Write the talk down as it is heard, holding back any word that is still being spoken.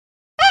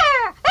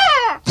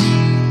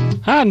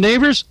Hi,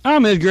 neighbors.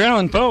 I'm Edgar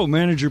Allan Poe,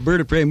 manager of Bird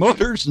of Prey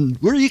Motors, and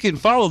where you can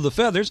follow the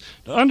feathers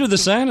under the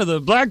sign of the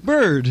Black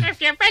Bird. If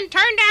you've been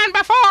turned down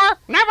before,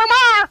 never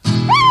more.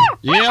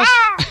 Yes,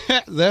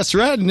 that's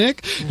right,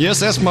 Nick. Yes,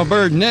 that's my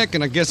bird, Nick,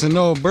 and I guess I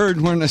know a bird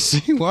when I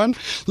see one.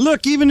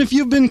 Look, even if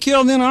you've been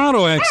killed in an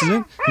auto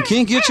accident and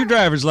can't get your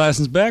driver's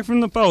license back from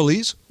the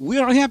police,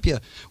 we'll help you.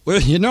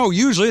 Well, you know,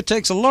 usually it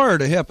takes a lawyer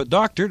to help a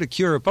doctor to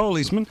cure a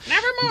policeman.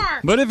 Never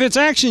more. But if it's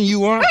action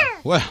you want,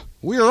 well,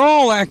 we're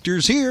all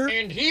actors here.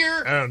 And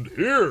here. And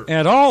here.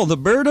 At all the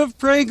Bird of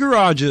Prey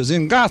garages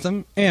in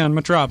Gotham and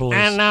Metropolis.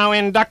 And now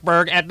in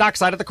Duckburg at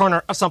Dockside at the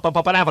corner of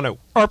Sumpapuppet Avenue.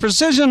 Or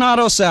Precision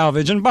Auto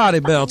Salvage and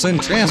body belts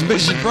and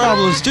transmission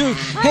problems, too.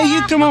 Hey,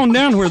 you come on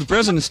down where the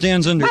president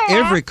stands under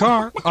every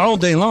car all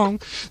day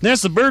long.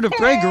 That's the Bird of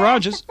Prey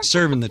garages,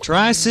 serving the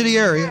Tri-City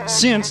area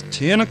since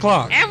 10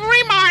 o'clock.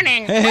 Every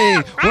morning.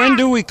 Hey, when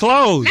do we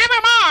close? Never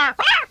more.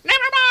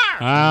 Never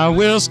more. I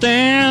will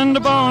stand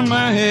upon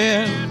my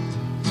head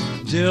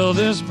till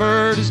this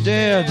bird is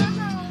dead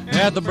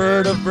at the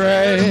Bird of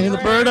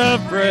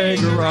Prey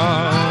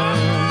garage.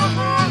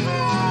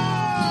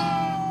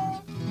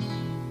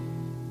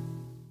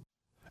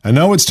 And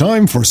now it's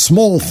time for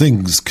Small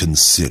Things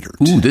Considered.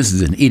 Ooh, this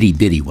is an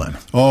itty-bitty one.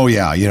 Oh,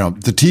 yeah. You know,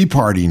 the Tea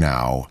Party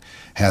now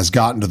has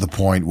gotten to the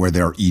point where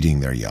they're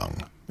eating their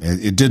young.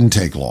 It didn't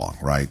take long,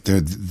 right?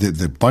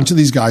 The bunch of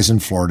these guys in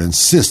Florida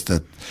insist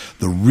that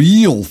the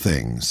real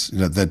things,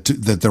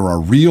 that there are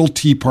real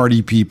Tea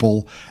Party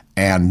people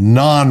and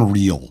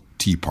non-real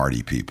Tea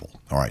Party people.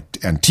 All right.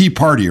 And Tea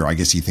Partier, I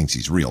guess he thinks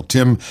he's real.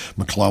 Tim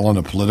McClellan,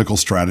 a political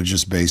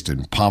strategist based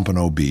in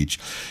Pompano Beach,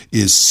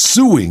 is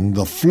suing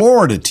the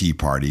Florida Tea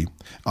Party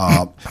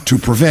to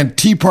prevent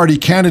Tea Party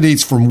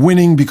candidates from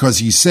winning because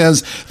he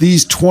says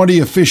these 20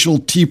 official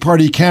Tea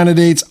Party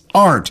candidates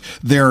aren't.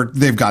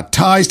 They've got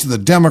ties to the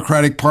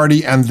Democratic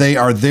Party, and they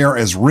are there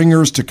as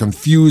ringers to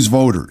confuse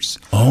voters.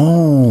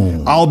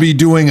 Oh. I'll be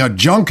doing a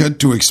junket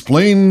to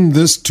explain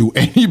this to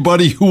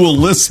anybody who will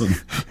listen.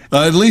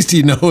 At least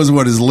he knows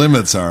what his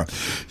limits are.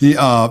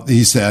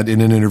 He said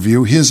in an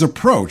interview, his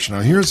approach,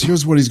 now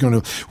here's what he's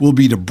going to, will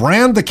be to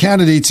brand the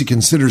candidates he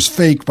considers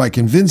fake by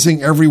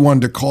convincing everyone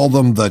to call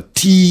them the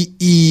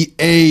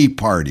TEA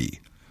party.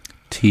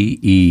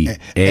 TEA.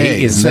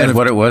 Isn't that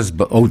what it was?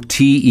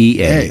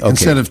 TEA. Okay.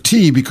 Instead of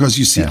T, because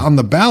you see on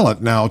the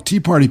ballot now, Tea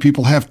Party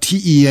people have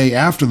TEA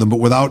after them, but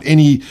without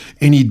any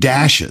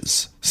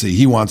dashes. See,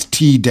 he wants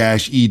T-E-A.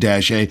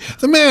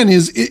 The man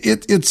is,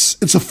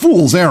 it's a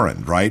fool's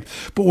errand, right?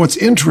 But what's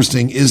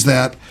interesting is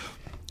that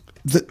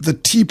the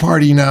Tea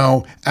Party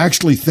now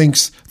actually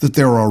thinks that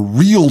there are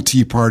real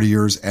Tea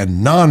Partiers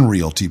and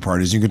non-real Tea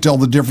Partiers. You can tell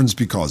the difference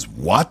because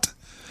what?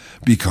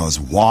 Because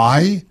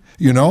why?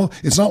 You know,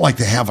 it's not like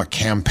they have a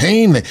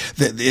campaign.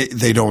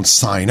 They don't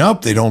sign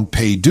up. They don't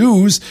pay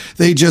dues.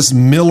 They just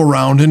mill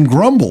around and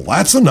grumble.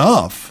 That's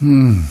enough.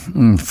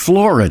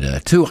 Florida,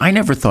 too. I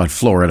never thought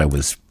Florida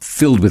was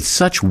filled with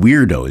such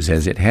weirdos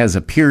as it has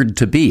appeared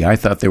to be. I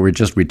thought they were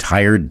just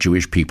retired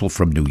Jewish people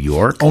from New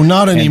York. Oh,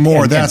 not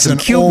anymore. That's an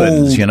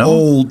Cubans,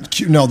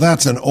 no,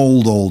 that's an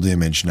old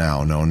image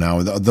now. No,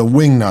 now the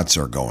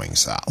wingnuts are going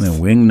south. The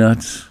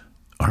wingnuts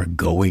are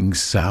going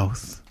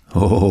south.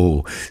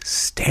 Oh,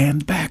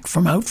 stand back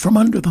from out from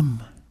under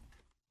them.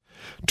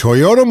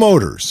 Toyota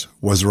Motors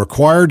was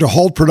required to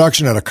halt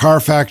production at a car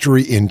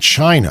factory in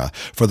China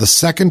for the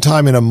second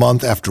time in a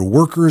month after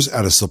workers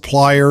at a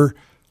supplier.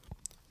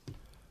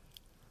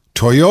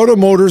 Toyota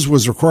Motors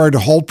was required to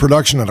halt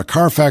production at a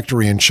car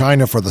factory in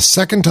China for the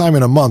second time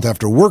in a month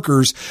after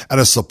workers at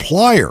a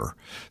supplier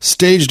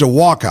staged a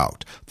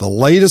walkout, the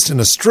latest in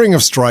a string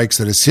of strikes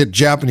that has hit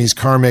Japanese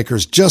car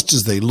makers just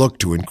as they look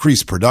to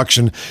increase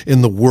production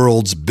in the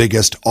world's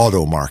biggest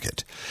auto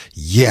market.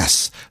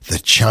 Yes, the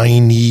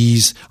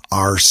Chinese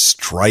are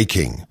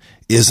striking.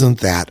 Isn't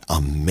that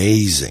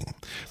amazing?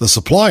 The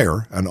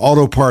supplier, an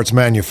auto parts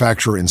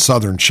manufacturer in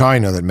southern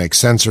China that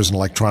makes sensors and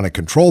electronic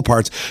control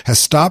parts, has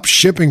stopped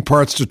shipping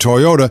parts to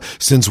Toyota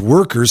since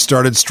workers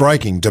started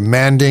striking,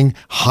 demanding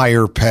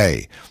higher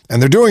pay.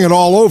 And they're doing it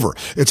all over.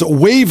 It's a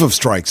wave of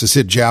strikes has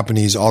hit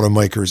Japanese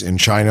automakers in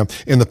China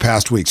in the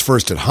past weeks.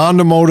 First at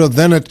Honda Motor,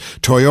 then at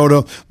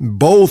Toyota,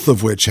 both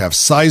of which have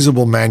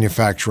sizable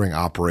manufacturing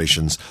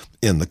operations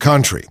in the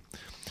country.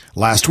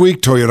 Last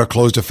week, Toyota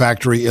closed a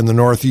factory in the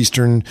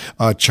northeastern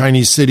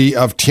Chinese city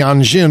of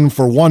Tianjin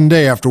for one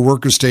day after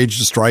workers staged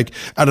a strike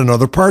at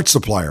another parts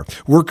supplier.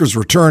 Workers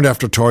returned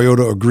after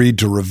Toyota agreed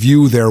to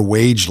review their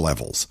wage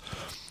levels.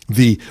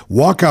 The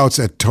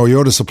walkouts at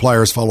Toyota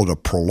suppliers followed a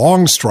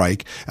prolonged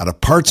strike at a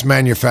parts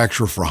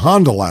manufacturer for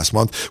Honda last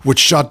month, which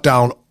shut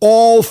down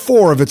all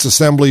 4 of its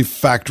assembly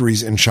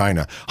factories in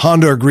China.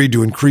 Honda agreed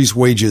to increase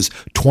wages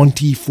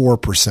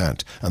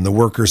 24%, and the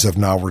workers have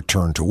now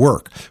returned to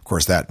work. Of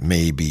course, that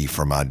may be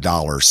from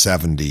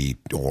 $1.70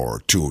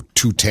 or to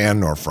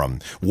 $2.10 or from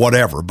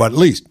whatever, but at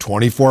least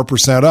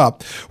 24%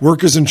 up.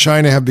 Workers in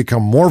China have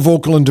become more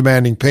vocal in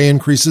demanding pay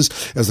increases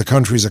as the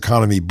country's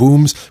economy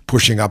booms,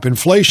 pushing up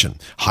inflation.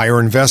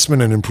 Higher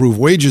investment and improved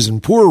wages in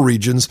poorer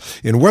regions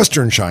in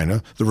Western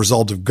China, the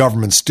result of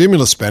government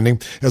stimulus spending,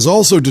 has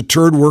also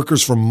deterred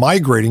workers from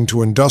migrating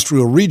to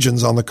industrial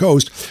regions on the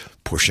coast,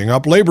 pushing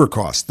up labor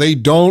costs. They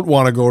don't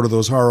want to go to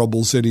those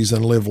horrible cities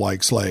and live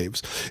like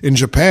slaves. In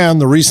Japan,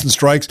 the recent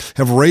strikes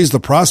have raised the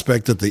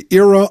prospect that the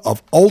era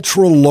of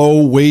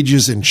ultra-low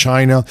wages in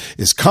China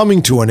is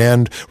coming to an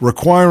end,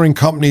 requiring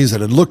companies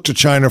that had looked to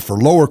China for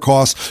lower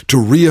costs to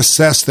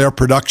reassess their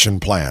production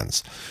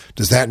plans.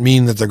 Does that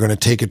mean that they're going to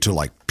take it to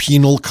like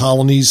penal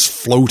colonies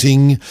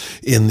floating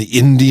in the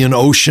Indian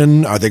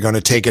Ocean? Are they going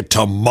to take it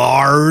to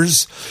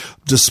Mars?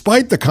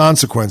 Despite the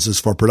consequences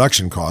for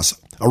production costs,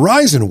 a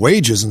rise in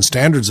wages and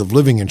standards of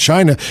living in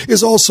China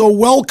is also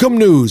welcome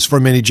news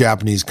for many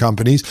Japanese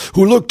companies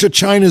who look to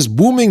China's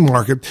booming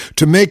market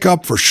to make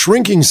up for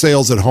shrinking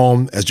sales at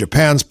home as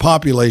Japan's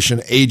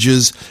population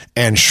ages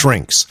and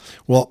shrinks.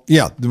 Well,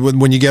 yeah,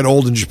 when you get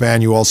old in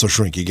Japan, you also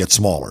shrink. You get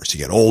smaller. So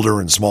you get older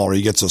and smaller.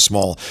 You get so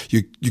small,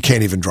 you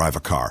can't even drive a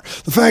car.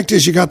 The fact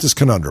is, you got this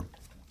conundrum.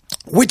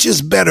 Which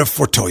is better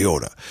for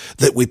Toyota?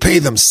 That we pay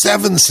them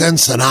 7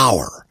 cents an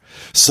hour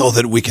so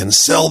that we can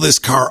sell this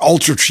car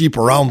ultra cheap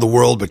around the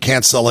world but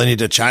can't sell any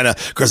to China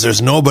because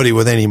there's nobody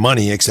with any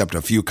money except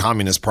a few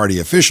Communist Party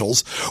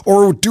officials?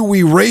 Or do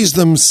we raise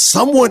them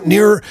somewhat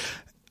near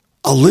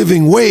a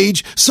living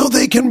wage so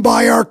they can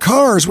buy our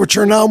cars, which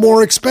are now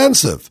more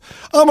expensive?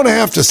 I'm going to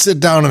have to sit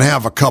down and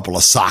have a couple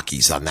of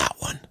sakis on that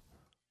one.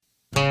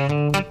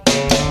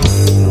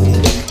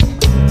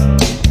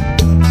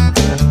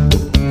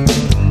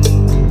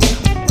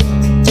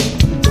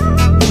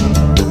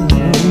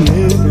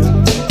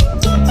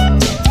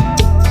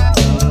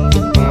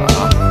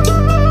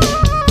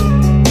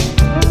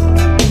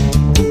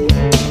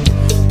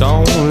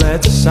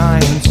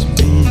 Science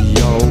be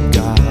your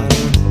God.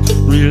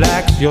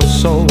 Relax your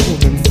soul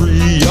and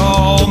free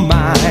your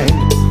mind.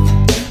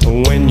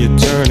 When you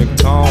turn a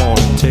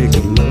corner, take a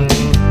look.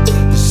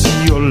 You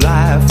see your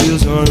life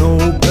is an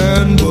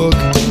open book.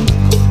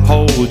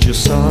 Hold your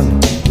son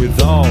with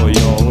all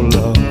your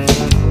love.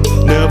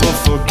 Never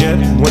forget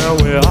where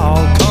we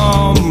all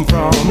come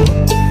from.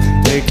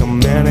 Take a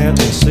minute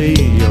and see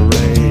your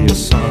ray of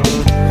sun.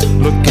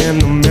 Look in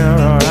the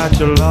mirror at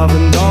your love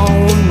and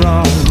don't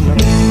run.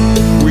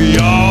 We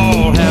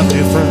all have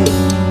different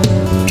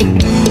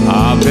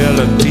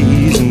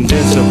abilities and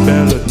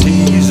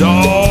disabilities,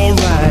 all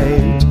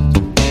right.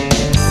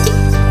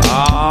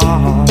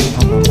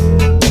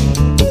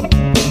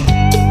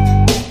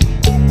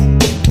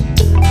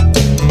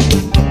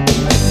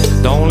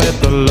 Don't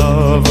let the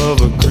love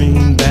of a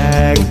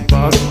greenback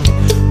buck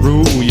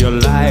rule your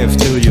life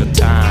till your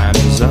time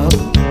is up.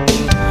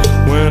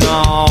 When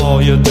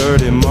all your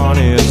dirty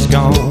money is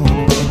gone,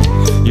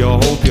 you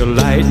hope your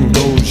light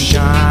goes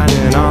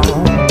shining on.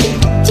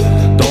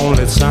 Don't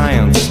let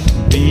science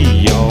be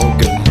your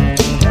God.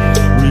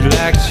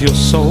 Relax your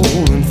soul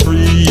and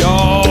free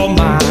your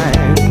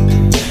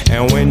mind.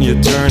 And when you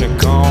turn a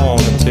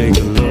corner, take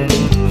a look.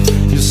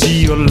 You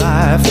see your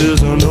life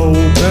is an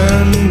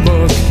open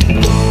book.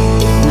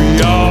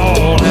 We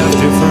all have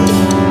different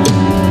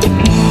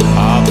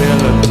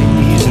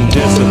abilities and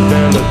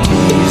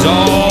disabilities,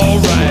 all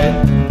right.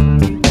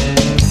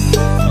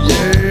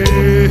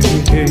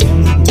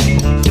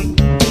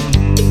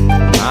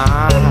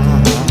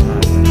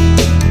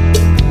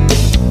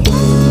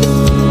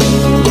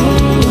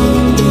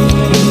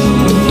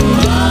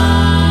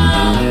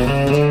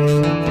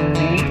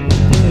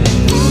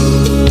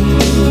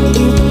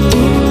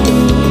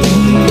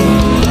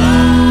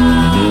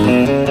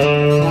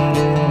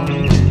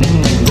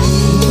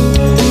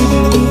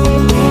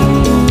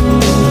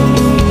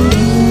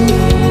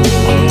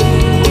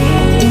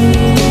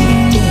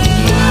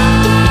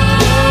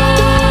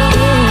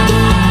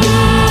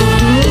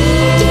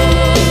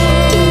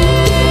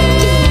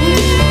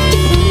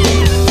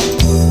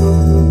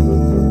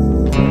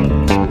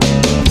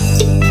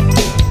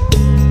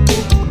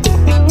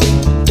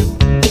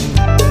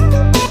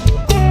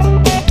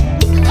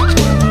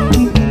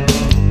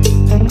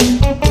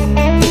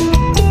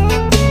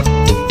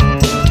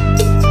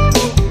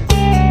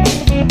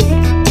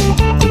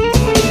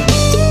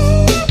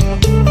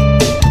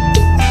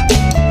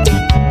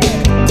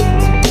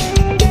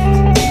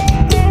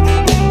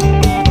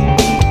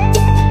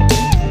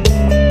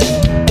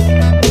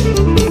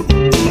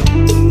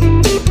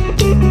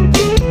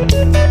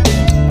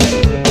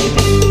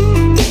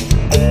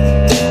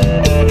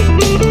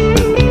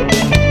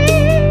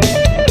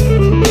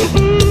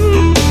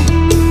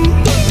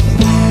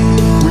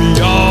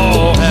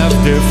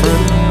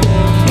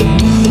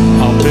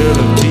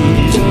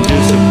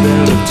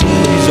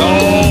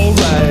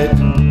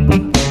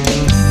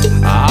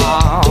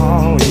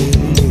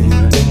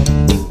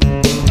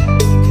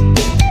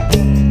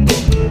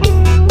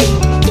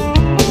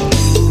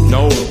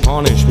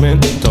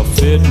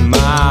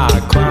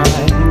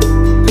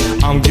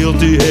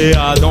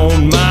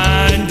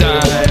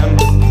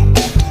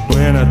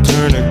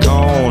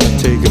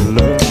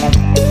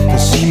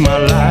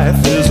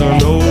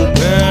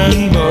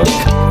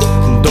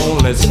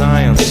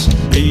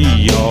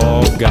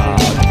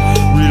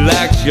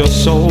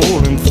 soul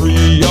and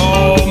free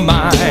your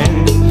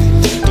mind.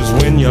 'Cause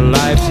when your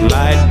life's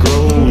light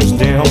grows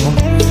dim,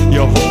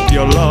 you hope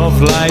your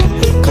love light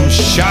comes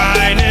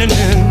shining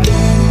in.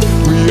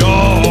 We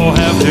all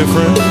have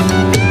different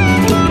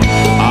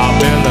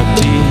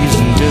abilities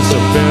and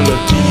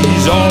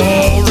disabilities,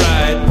 alright.